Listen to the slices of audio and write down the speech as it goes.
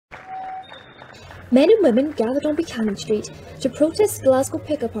Men and women gathered on Buchanan Street to protest Glasgow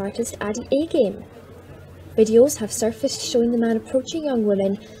pickup artist Addy Agame. Videos have surfaced showing the man approaching young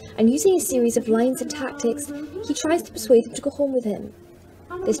women and using a series of lines and tactics, he tries to persuade them to go home with him.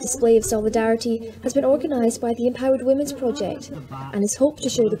 This display of solidarity has been organised by the Empowered Women's Project and is hoped to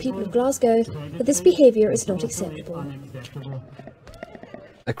show the people of Glasgow that this behaviour is not acceptable.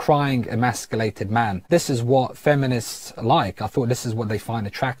 A crying, emasculated man. This is what feminists like. I thought this is what they find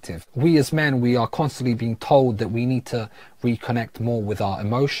attractive. We as men, we are constantly being told that we need to reconnect more with our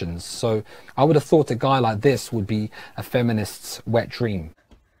emotions. So I would have thought a guy like this would be a feminist's wet dream.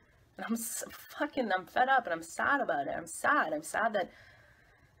 I'm fed up and I'm sad about it. I'm sad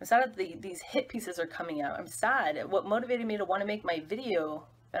that these hit pieces are coming out. I'm sad. What motivated me to want to make my video,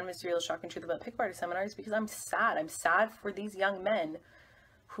 Feminist Real Shocking Truth About Pickup Artist Seminars, because I'm sad. I'm sad for these young men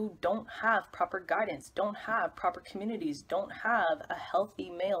who don't have proper guidance, don't have proper communities, don't have a healthy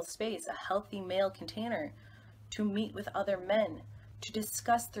male space, a healthy male container to meet with other men, to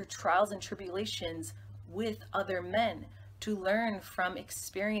discuss their trials and tribulations with other men, to learn from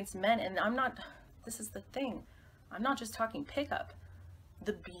experienced men. And this is the thing, I'm not just talking pickup.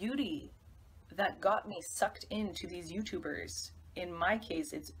 The beauty that got me sucked into these YouTubers, in my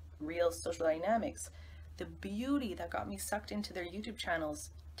case, it's Real Social Dynamics, the beauty that got me sucked into their YouTube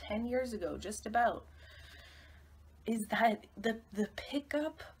channels 10 years ago, just about, is that the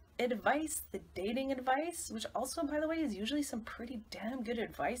pickup advice, the dating advice, which also, by the way, is usually some pretty damn good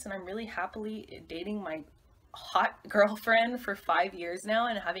advice, and I'm really happily dating my hot girlfriend for 5 years now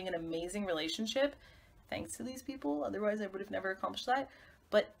and having an amazing relationship thanks to these people. Otherwise I would have never accomplished that.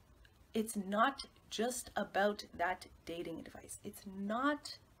 But it's not just about that dating advice. It's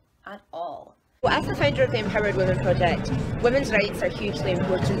not at all. Well, as the founder of the Empowered Women Project, women's rights are hugely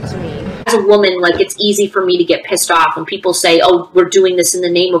important to me. As a woman, like, it's easy for me to get pissed off when people say, oh, we're doing this in the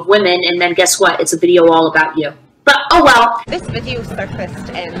name of women, and then guess what? It's a video all about you. But, oh well. This video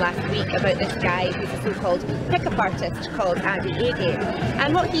surfaced last week about this guy who's a so-called pickup artist called Addy Agame.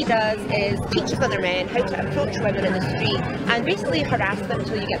 And what he does is teaches other men how to approach women in the street and basically harass them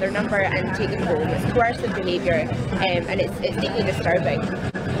until you get their number and take them home. It's coercive behaviour, and it's deeply disturbing.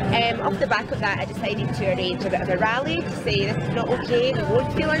 Off the back of that, I decided to arrange a bit of a rally to say this is not okay, we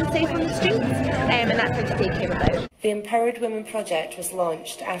won't feel unsafe on the streets, and that's how today came about. The Empowered Women Project was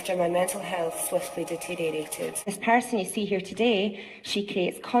launched after my mental health swiftly deteriorated. This person you see here today, she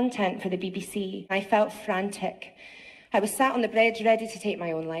creates content for the BBC. I felt frantic. I was sat on the bridge ready to take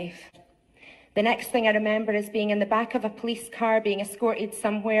my own life. The next thing I remember is being in the back of a police car being escorted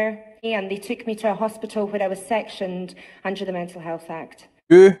somewhere, and they took me to a hospital where I was sectioned under the Mental Health Act.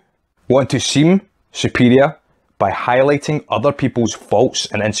 You want to seem superior by highlighting other people's faults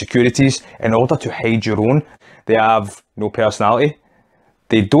and insecurities in order to hide your own. They have no personality.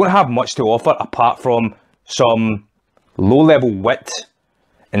 They don't have much to offer apart from some low-level wit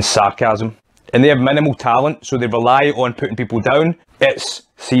and sarcasm. And they have minimal talent, so they rely on putting people down. It's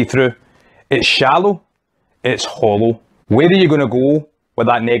see-through. It's shallow. It's hollow. Where are you going to go with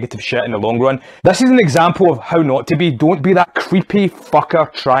that negative shit in the long run? This is an example of how not to be. Don't be that creepy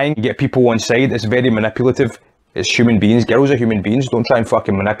fucker trying to get people on side. It's very manipulative. It's human beings. Girls are human beings. Don't try and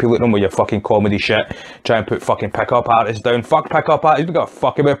fucking manipulate them with your fucking comedy shit. Try and put fucking pickup artists down. Fuck pickup artists. We got a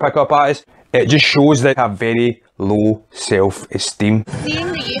fuck about pickup artists. It just shows that they have very low self-esteem. Seeing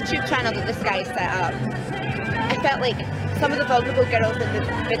the YouTube channel that this guy set up, I felt like some of the vulnerable girls in the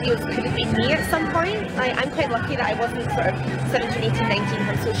videos could have been me at some point. I'm quite lucky that I wasn't sort of 17, 18, 19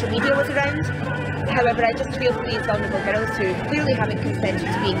 when social media was around. However, I just feel for these vulnerable girls who clearly haven't consented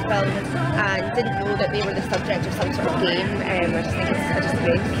to being filmed and didn't know that they were the subject of some sort of game. I just think it's a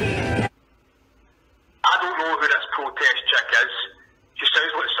disgrace. I don't know who this protest chick is. She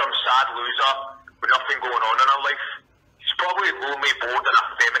sounds like some sad loser with nothing going on in her life. She's probably lonely, bored in a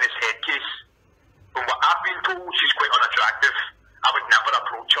feminist headcase. From what I've been told, she's quite unattractive. I would never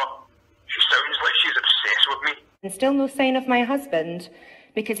approach her. She sounds like she's obsessed with me. And still no sign of my husband,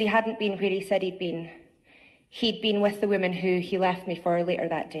 because he hadn't been where he said he'd been. He'd been with the woman who he left me for later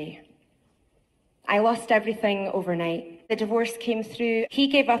that day. I lost everything overnight. The divorce came through. He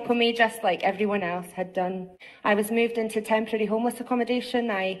gave up on me just like everyone else had done. I was moved into temporary homeless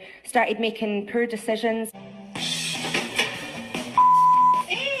accommodation. I started making poor decisions.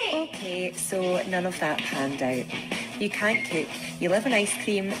 Okay, so none of that panned out. You can't cook, you live on ice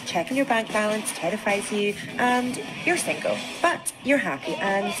cream, checking your bank balance terrifies you, and you're single. But you're happy,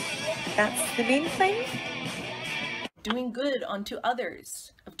 and that's the main thing. Doing good unto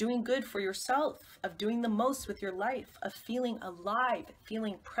others, of doing good for yourself, of doing the most with your life, of feeling alive,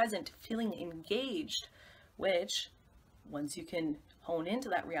 feeling present, feeling engaged, which, once you can hone into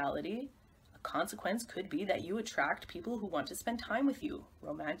that reality, a consequence could be that you attract people who want to spend time with you,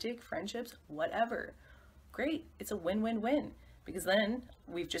 romantic, friendships, whatever. Great, it's a win-win-win, because then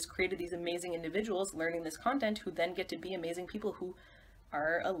we've just created these amazing individuals learning this content who then get to be amazing people who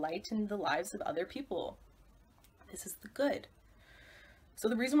are a light in the lives of other people. This is the good. So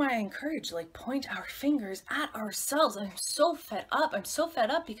the reason why I encourage, like, point our fingers at ourselves. I'm so fed up. I'm so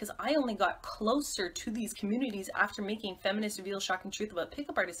fed up because I only got closer to these communities after making Feminist Reveal Shocking Truth about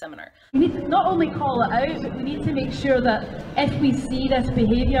Pickup Artist seminar. We need to not only call it out, but we need to make sure that if we see this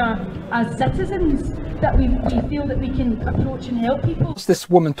behaviour as citizens, that we feel that we can approach and help people. What's this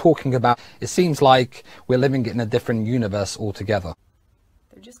woman talking about? It seems like we're living in a different universe altogether.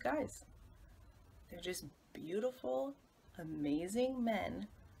 They're just guys. They're just beautiful, amazing men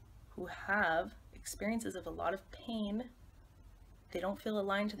who have experiences of a lot of pain. They don't feel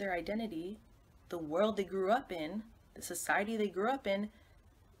aligned to their identity. The world they grew up in, the society they grew up in,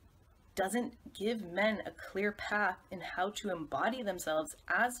 doesn't give men a clear path in how to embody themselves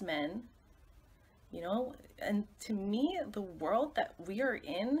as men, you know. And to me, the world that we are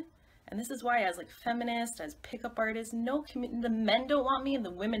in, and this is why as like feminist, as pickup artist, the men don't want me and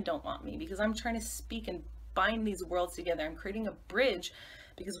the women don't want me, because I'm trying to speak and bind these worlds together. I'm creating a bridge,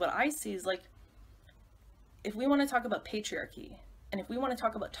 because what I see is, like, if we want to talk about patriarchy and if we want to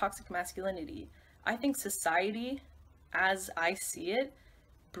talk about toxic masculinity, I think society, as I see it,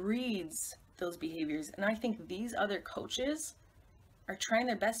 breeds those behaviors. And I think these other coaches are trying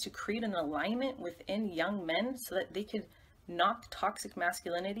their best to create an alignment within young men so that they could knock toxic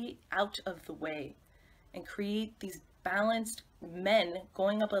masculinity out of the way and create these balanced men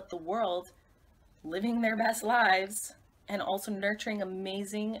going about the world, living their best lives, and also nurturing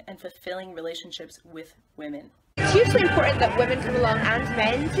amazing and fulfilling relationships with women. It's hugely important that women come along, and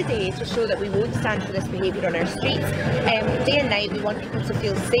men today, to show that we won't stand for this behaviour on our streets. Day and night we want people to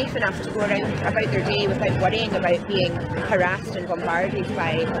feel safe enough to go around about their day without worrying about being harassed and bombarded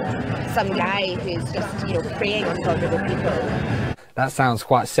by some guy who's just, you know, preying on vulnerable people. That sounds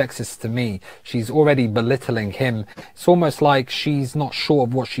quite sexist to me. She's already belittling him. It's almost like she's not sure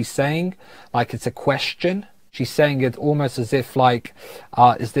of what she's saying, like it's a question. She's saying it almost as if like,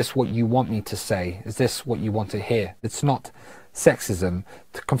 is this what you want me to say? Is this what you want to hear? It's not sexism.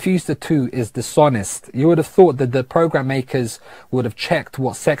 To confuse the two is dishonest. You would have thought that the program makers would have checked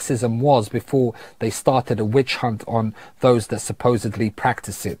what sexism was before they started a witch hunt on those that supposedly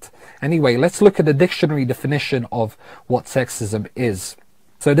practice it. Anyway, let's look at the dictionary definition of what sexism is.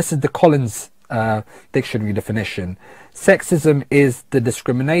 So this is the Collins dictionary definition. Sexism is the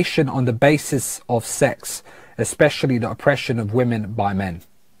discrimination on the basis of sex, especially the oppression of women by men.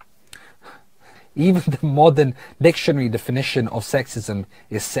 Even the modern dictionary definition of sexism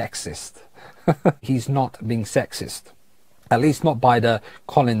is sexist. He's not being sexist, at least not by the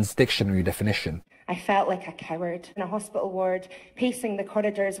Collins dictionary definition. I felt like a coward in a hospital ward, pacing the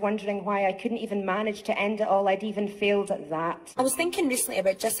corridors, wondering why I couldn't even manage to end it all. I'd even failed at that. I was thinking recently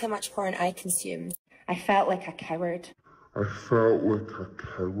about just how much porn I consumed. I felt like a coward. I felt like a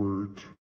coward.